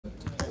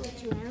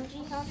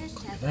I'll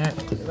just have That,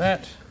 look at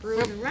that.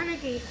 We're the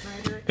renegade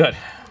fighter. Good.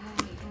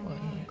 1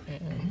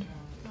 and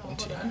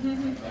 20.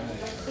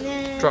 And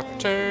then Drop a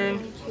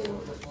turn.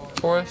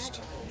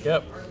 Forest.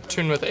 Yep.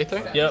 Tune with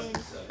Aether. Yep.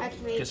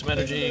 activate Get some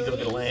energy, go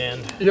get a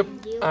land. Yep.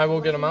 I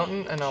will get a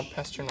mountain, and I'll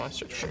pass turn while I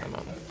search for my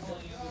mountain.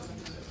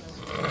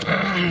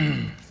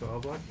 So I'll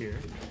block here.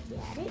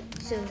 Got it.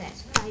 So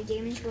that's 5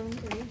 damage going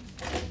through.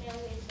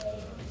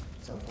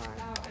 So far.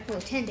 Well,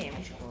 10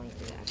 damage going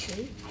through,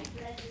 actually.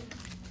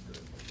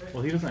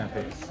 Well, he doesn't have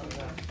haste,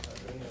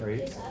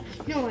 right?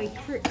 No, I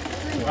crit.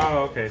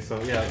 Oh, okay. So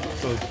yeah.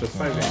 So just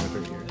 5 damage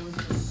right here.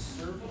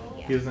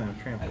 He doesn't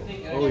have trample.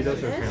 Oh, he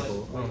does have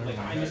trample. Oh, never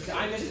mind.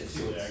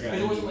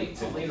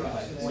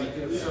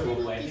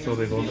 So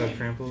they both have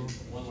trample.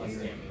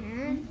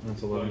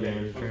 That's 11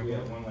 damage of trample.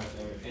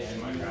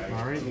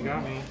 All right, you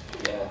got me.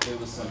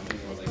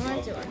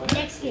 On to our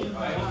next game.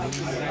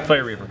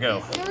 Fire Reaper, go.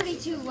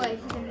 32 life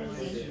is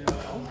amazing.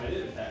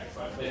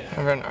 I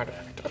have an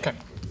artifact. Okay.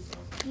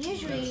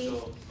 Usually,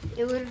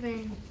 it would have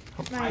been.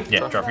 My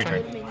Yeah, drop your would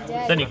turn. have been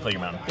dead Then you can play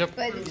your mountain. Yep.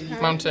 by the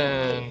time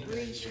Mountain. it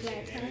reached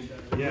that time.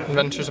 Yeah.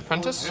 Adventure's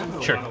Apprentice.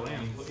 Sure.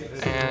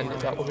 And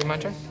that will be my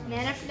turn.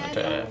 Mana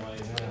footing.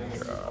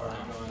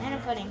 Mana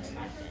footing.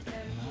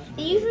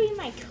 And usually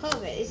my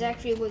covet is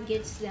actually what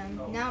gets them,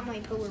 not my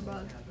pillar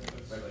bug.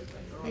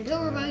 My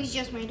pillar bug is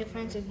just my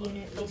defensive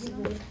unit,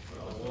 basically.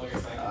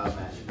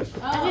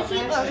 I have a few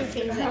other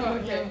things that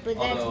work out, but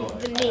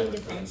that's the main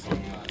defense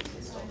unit.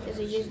 Because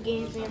it just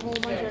gains me a whole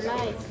bunch of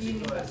life.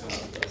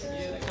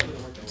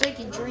 It's like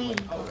a dream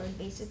card,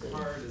 basically.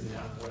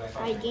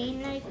 I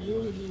gain life, you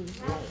lose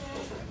life.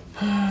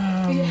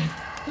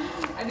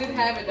 I did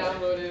have it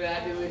downloaded and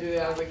I deleted it.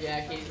 I was like, yeah,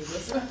 I can't do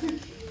this one.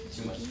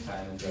 Too much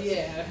time invested.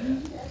 Yeah.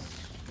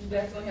 You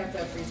definitely have to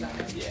have free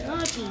time. Yeah.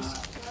 Oh, jeez.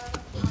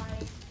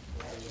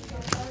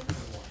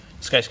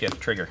 Sky Skip,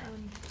 trigger.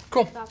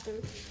 Cool. Doctor, do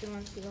you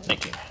want to go?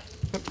 19.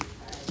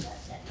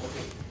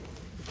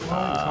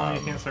 Tony,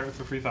 you can't start with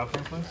the free thought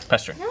point, please?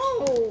 Pester.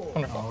 No!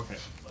 Wonderful. Oh, okay.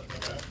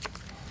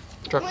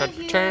 Draw card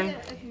for turn.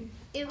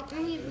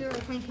 Only if you were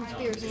playing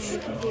Conspiracy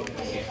and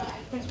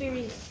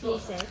Conspiracy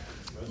said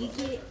you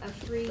get a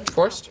free.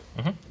 Forest.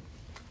 Mm-hmm.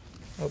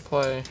 I'll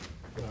play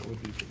That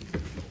would be pretty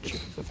good.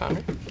 Chief of the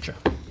Foundry. Sure.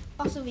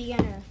 Also, we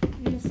got a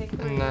mystic.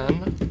 And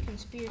then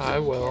Conspiracy. I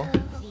will.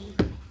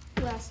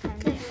 The last time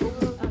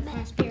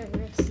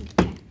Conspiracy.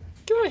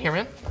 Get out of here,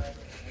 man.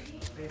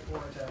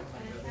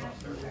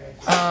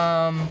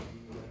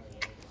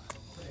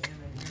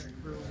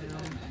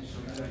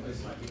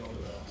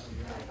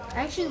 I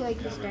actually like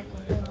this deck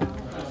a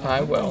lot.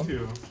 I will.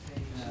 Two.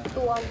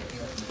 Go on.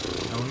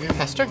 One game,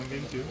 Hester? one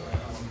game, two.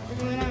 We're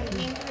going on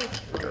game 3.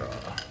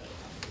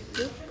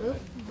 Boop, boop,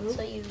 boop.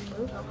 So you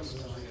move.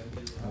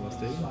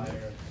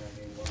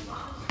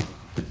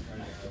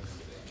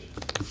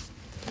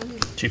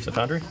 Chief the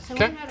Foundry.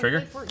 Someone had to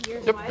Trigger. play for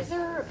years. Yep. Why is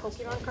there a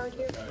Pokemon card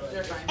here?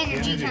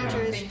 Energy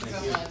counters.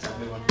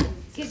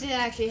 Because it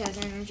actually has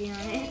energy on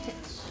it.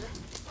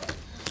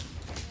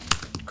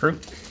 Crew.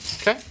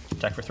 Okay.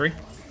 Attack for 3.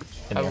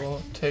 In I there.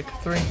 will take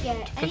 3. Yeah,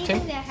 anything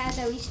 15. that has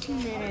at least 2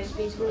 mana is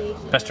basically.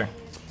 Pester.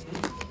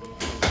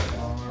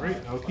 Alright,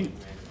 I'll keep.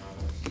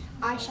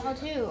 I shall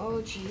too.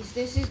 Oh jeez,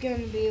 this is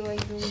gonna be like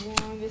the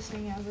longest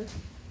thing ever.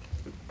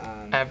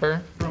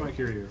 Ever. Throw my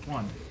carrier.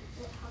 One.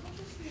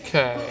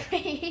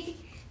 Okay.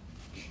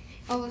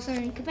 All of a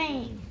sudden,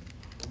 kabang.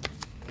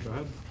 Go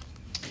ahead.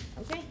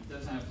 Okay,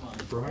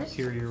 Throw my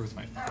carrier with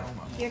my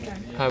chroma. your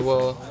turn. I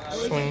will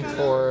swing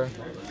for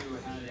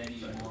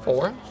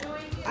 4.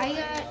 I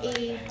got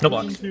a. No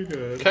blocks. Too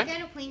good. I Okay.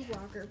 got a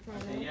planeswalker from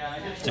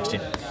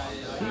 16.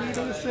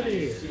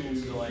 City.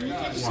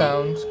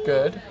 Sounds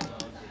good.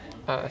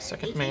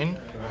 Second main.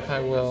 I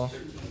will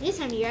This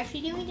time you're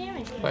actually doing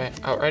damage. play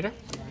Outrider.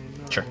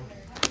 Sure.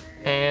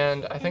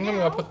 And I think I'm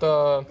going to put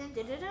the. Dun,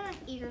 dun, dun, dun,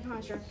 Eager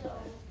construct.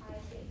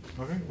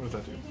 Okay, what does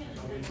that do?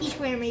 Each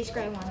player may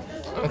describe one.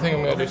 I think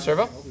I'm going to do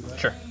Servo.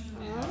 Sure.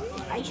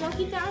 I shall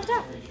keep that on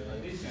top.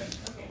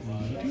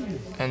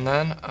 And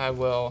then I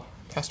will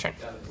pass turn.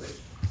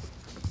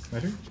 My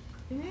turn?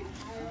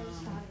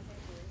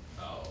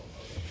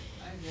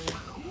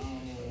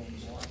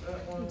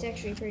 It's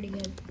actually pretty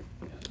good.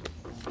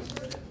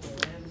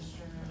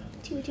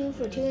 2/2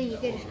 for 2 and you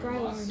get a scry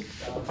one.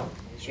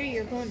 Sure,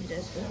 your opponent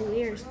does, but who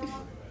cares?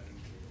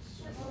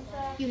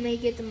 You may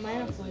get the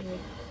mana flooded.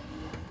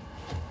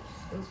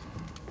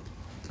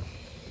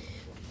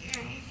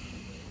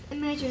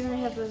 Imagine I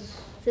have a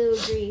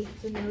filigree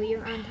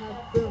familiar on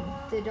top. Boom,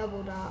 the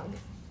double dog.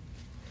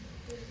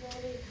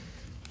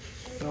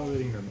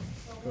 Validating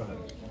gremlins. Go ahead.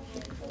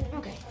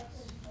 Okay.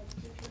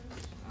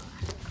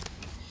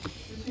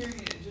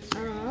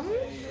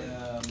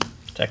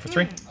 Attack for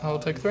 3. I will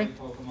take 3.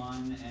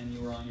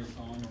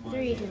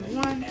 3, 2,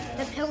 1.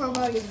 The pillar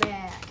bug is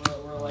back.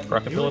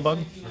 Rocket Pillow Bug.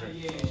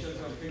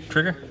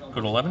 Trigger.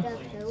 Go to 11. The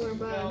pillar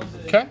bug.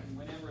 Okay.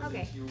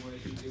 Okay.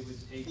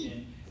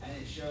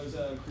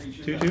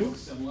 2/2.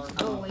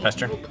 Oh wait.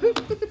 Pester. Yeah,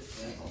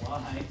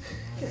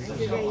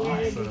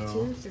 I did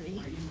 2,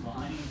 3.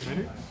 My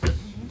turn?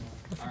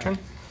 For turn.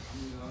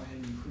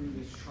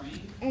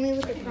 Only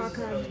with the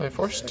crocodile. Play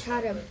forced.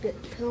 Try to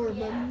pillar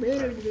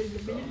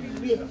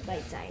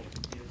bite side.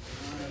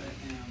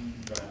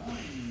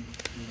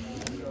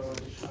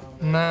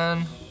 And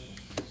then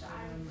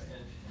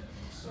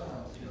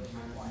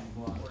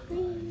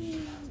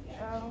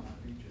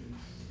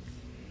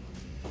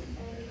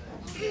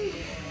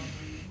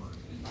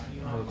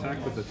I'll attack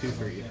with the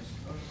 2/3.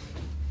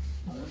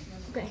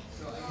 Okay.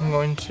 I'm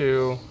going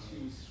to.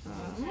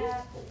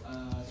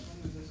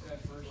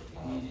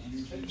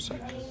 Just a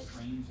sec.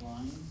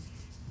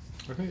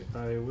 Okay,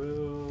 I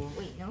will.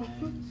 Wait, no.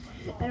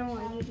 I don't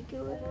want you to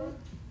kill it.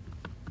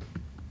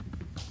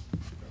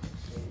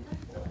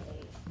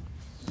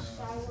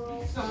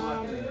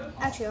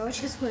 Actually, I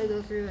just want to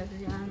go through after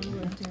I'm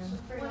going to.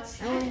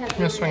 I only have I'm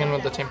gonna swing in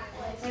with the team.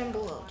 and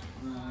below.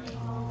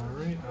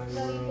 Alright, I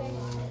will.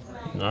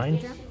 9.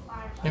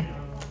 Yeah.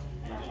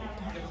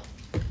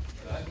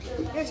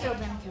 You're still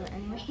gonna kill it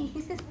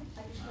anyways.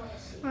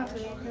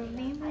 Okay, it'll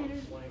be later.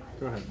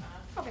 Go ahead.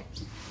 Okay.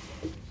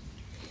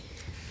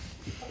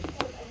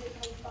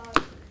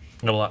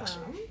 No blocks.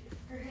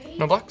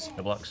 No blocks?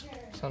 No blocks.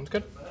 Sounds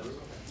good.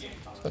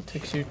 So that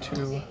takes you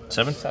to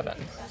 7. 7.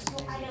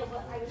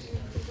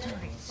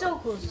 So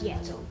close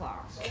yet so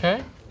far.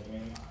 Okay.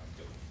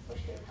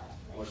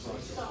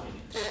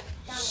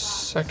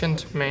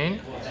 Second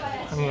main,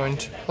 I'm going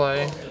to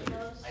play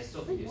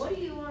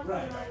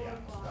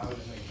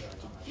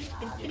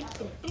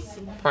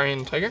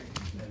Parian Tiger,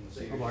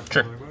 I'll block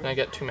Sure. the other and I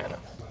get 2 mana.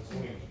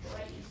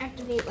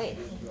 Activate life.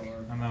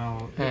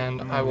 And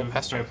then I will do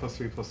pass turn.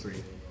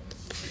 5+3/+3.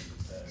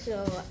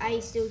 So I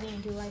still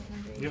gain 2 life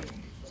on Yep.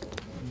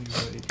 And you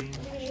got 18.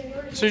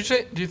 So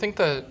usually, do you think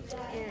that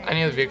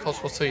any of the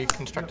vehicles will see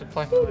constructed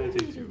play? I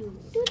take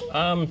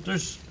 2.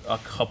 There's a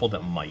couple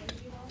that might.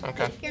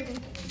 Okay. Your turn.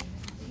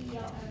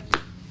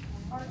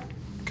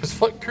 Because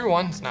Foot Crew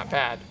 1's not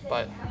bad,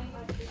 but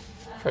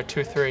for a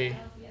 2/3,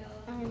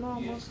 I'm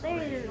almost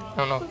there. I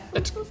don't know.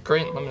 It's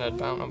great in limited,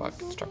 but I don't know about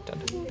constructed.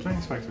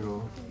 Giant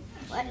Spectacle.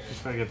 What? This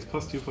guy gets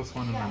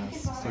 +2/+1 and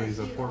menace, so he's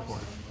a 4/4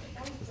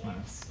 with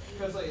menace.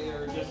 Because like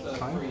they're just a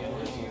Fine. free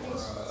energy for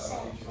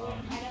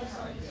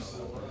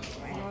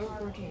I know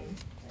 14.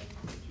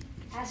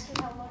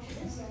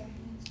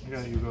 I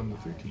got you going to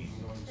 13.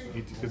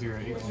 Because you're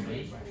at 18,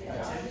 right?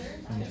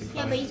 And take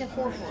Yeah, but he's a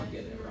 4/4.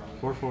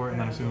 4/4, and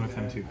then I'm swinging with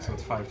him too, so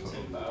it's 5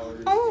 total.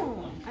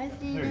 Oh! I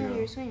didn't There you know go.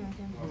 you were swinging with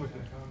him. Oh,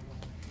 okay.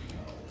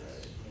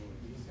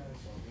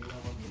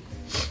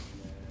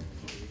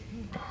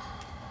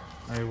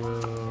 I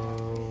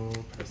will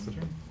pass the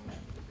turn.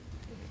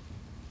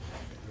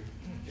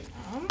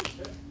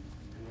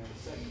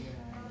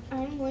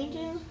 I'm going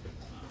to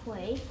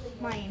play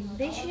my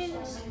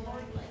ambitious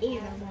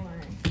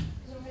Airborne.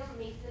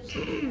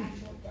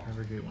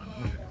 Aggregate 1.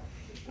 Okay.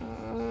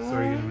 So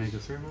are you gonna make a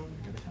servo? You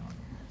gotta count.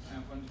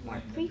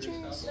 More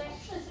creatures.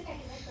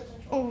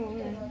 Oh,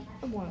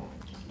 no. One.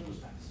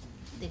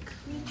 The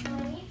creature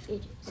it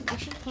is.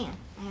 Actually, can.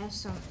 I have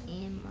some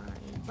in my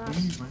You can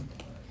box. use mine.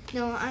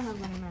 No, I have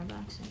one in my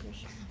box. I'm pretty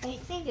sure. I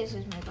think this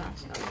is my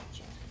box. I'll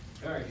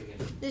check.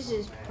 This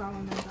is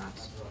probably my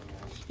box.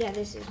 Yeah,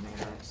 this is my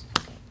box.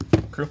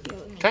 Crew.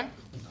 Okay.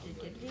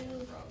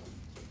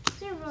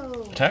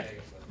 Zero. Attack.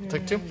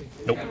 Take 2.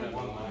 Nope.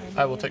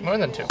 I will take more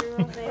than 2.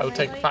 I will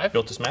take 5.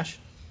 Built to smash.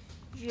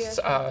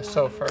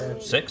 So for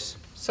 6.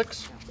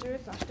 6.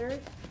 Third.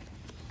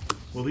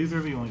 Well, these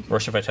are the only two.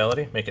 Burst of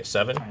Vitality. Make it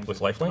 7 with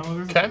lifelink. No,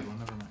 there's a Okay. third one,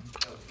 never mind.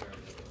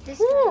 This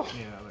Woo. guy.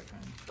 Yeah, that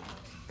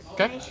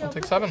kind. Okay, I'll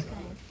take 7.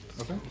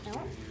 Okay. No?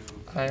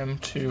 I am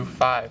to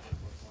 5.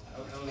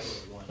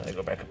 I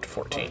go back up to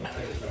 14.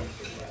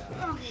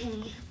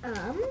 Okay.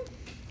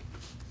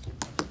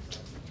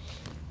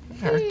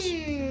 Hurts.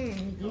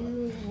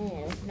 You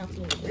have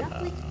nothing to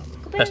block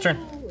with. Pass turn.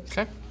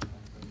 Okay.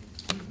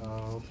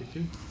 I'll take 2.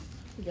 You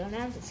go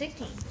down to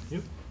 16.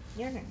 Yep.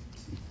 Your turn.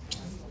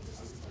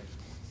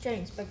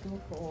 Giant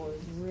Spectacle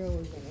is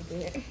really gonna do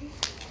it.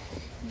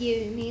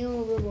 Give me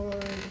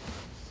Overlord.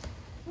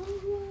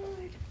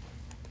 Overlord.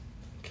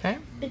 Okay.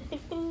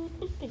 Oh,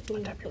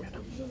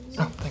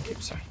 thank you.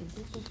 Sorry.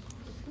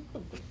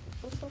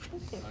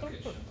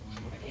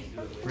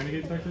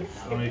 Renegade tactics.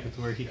 I'll make it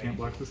to where he can't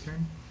block this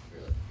turn.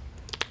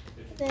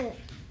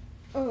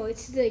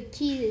 It's the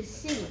key to the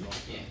city.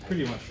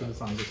 Pretty much, because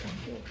it's on this one.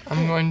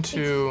 I'm going It's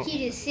to key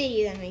to the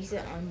city that makes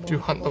it unblockable. do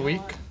Hunt the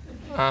Week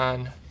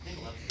on.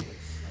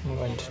 I'm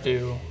going to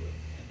do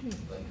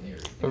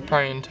the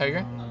Riparian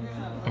Tiger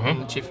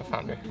and the Chief of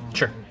Foundry.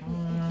 Sure.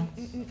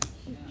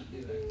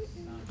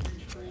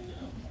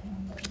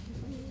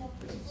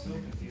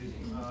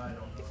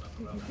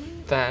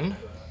 Then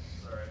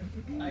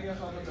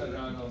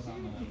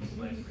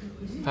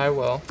I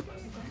will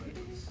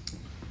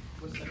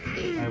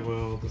I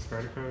will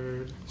discard a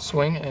card,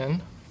 swing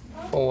in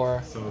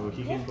for so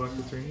he can't block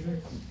this turn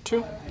either.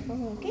 2,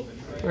 Okay.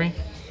 3,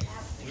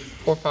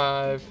 4,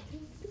 5,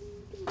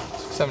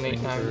 6, 7,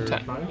 8, 9,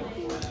 10. 5.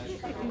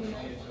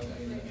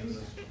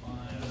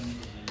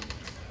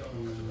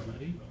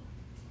 8.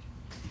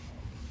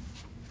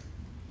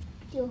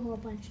 Do a whole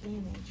bunch of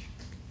damage.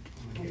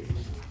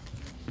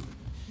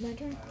 My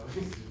turn.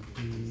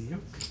 Yep.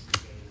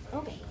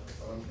 Okay.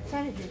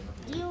 Time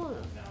to deal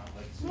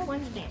 4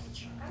 points of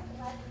damage.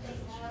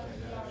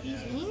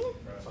 Using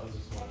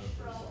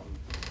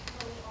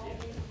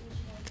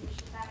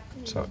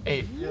So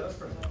 8.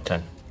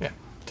 10. Yeah,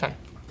 10.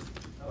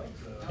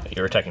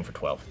 You're attacking for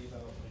 12.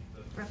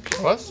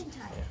 Was?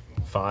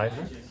 5,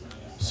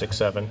 6,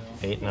 7,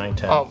 8, 9,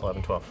 10, Oh.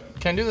 11, 12.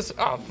 Can I do this?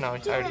 Oh, no,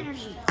 it's Deal already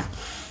energy.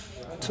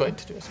 too late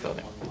to do this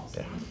building.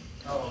 Yeah.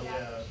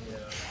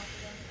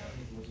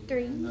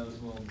 3.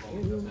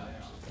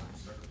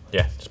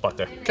 Yeah, just block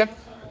there. Okay,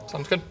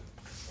 sounds good.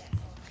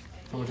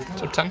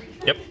 So 10.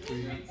 Yep.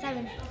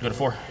 7. Go to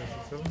 4.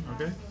 7.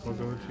 Okay. We'll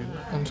go with you.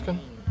 Sounds good.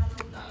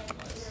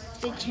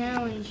 The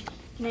challenge.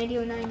 Can I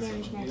deal 9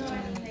 damage next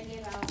turn?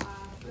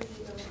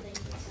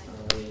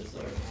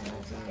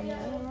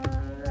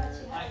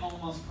 I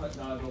almost put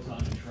goggles on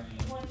a train.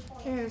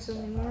 Yeah,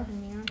 something more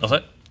from me. All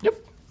set? Yep.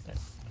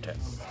 Okay.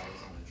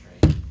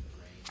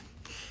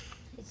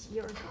 It's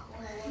your call.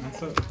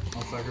 That's it.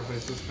 I'll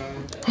sacrifice this guy.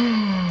 This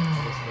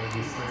guy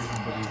be slayer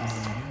and put these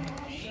in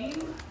the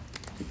hand.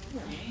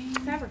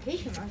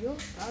 Fabrication module.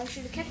 Probably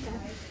should have kept that. I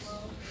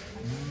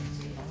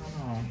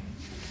don't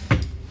know.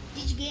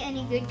 Did you get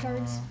any good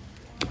cards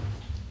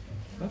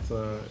That's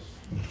a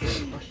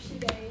great question.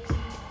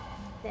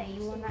 that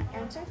you will not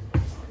answer?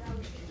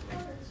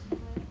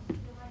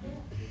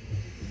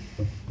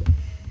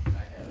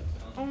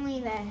 Only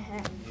that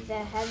had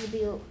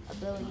the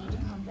ability to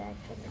come back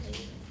from the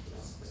dead.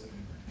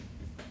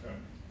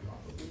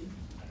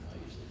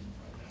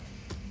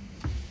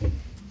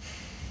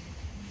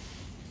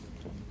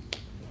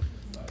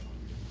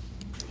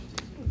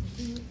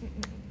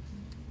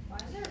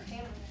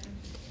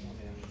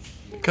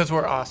 Because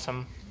we're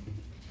awesome.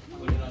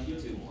 Put it on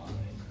YouTube.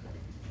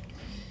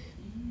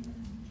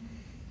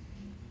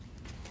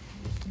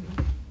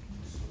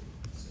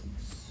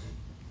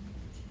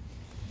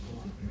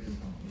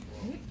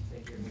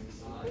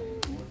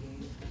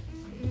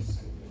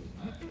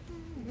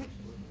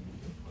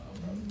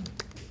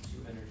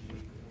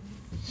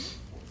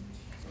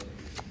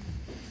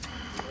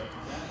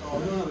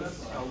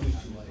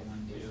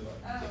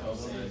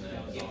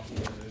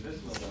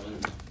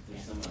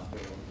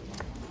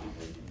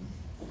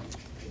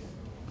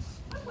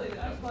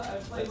 I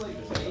played like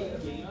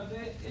 8 games of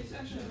it. It's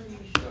actually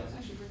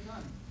pretty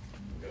fun.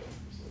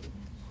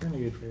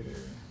 Renegade Raider.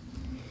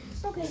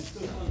 Okay. Let's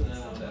see.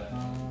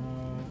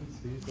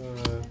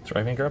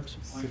 Thriving grubs?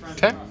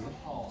 Okay.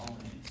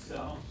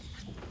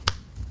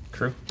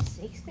 Crew?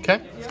 6 Okay.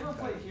 If you ever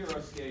play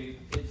HeroScape,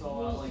 it's a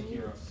lot like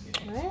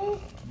HeroScape. What?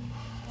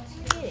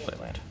 Play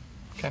land.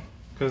 Okay.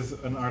 Because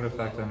an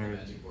artifact entered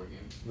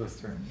this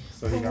turn.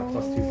 So he got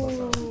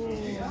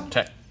 +2/+7.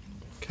 Attack.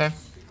 Okay.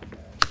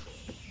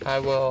 I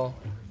will.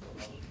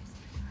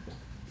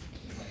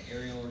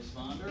 Aerial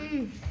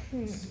responder.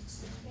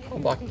 I'll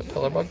block the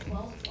pillar bug.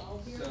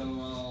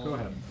 So Go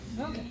ahead.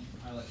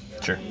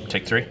 Sure.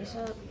 Take 3.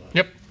 So,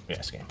 Yep.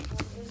 Yes, game.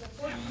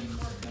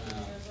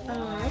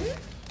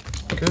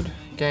 Good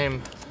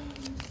game.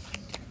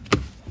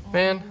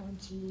 Man.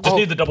 Just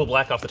need the double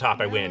black off the top,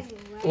 I win.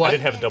 What? I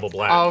didn't have a double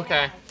black. Oh,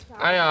 okay.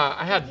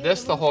 I had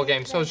this the whole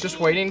game, so I was just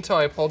waiting until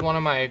I pulled one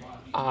of my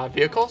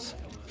vehicles.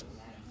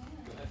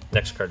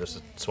 Next card is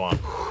a swamp.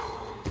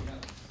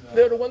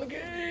 There to win the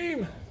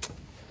game.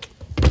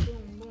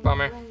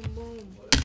 Bummer.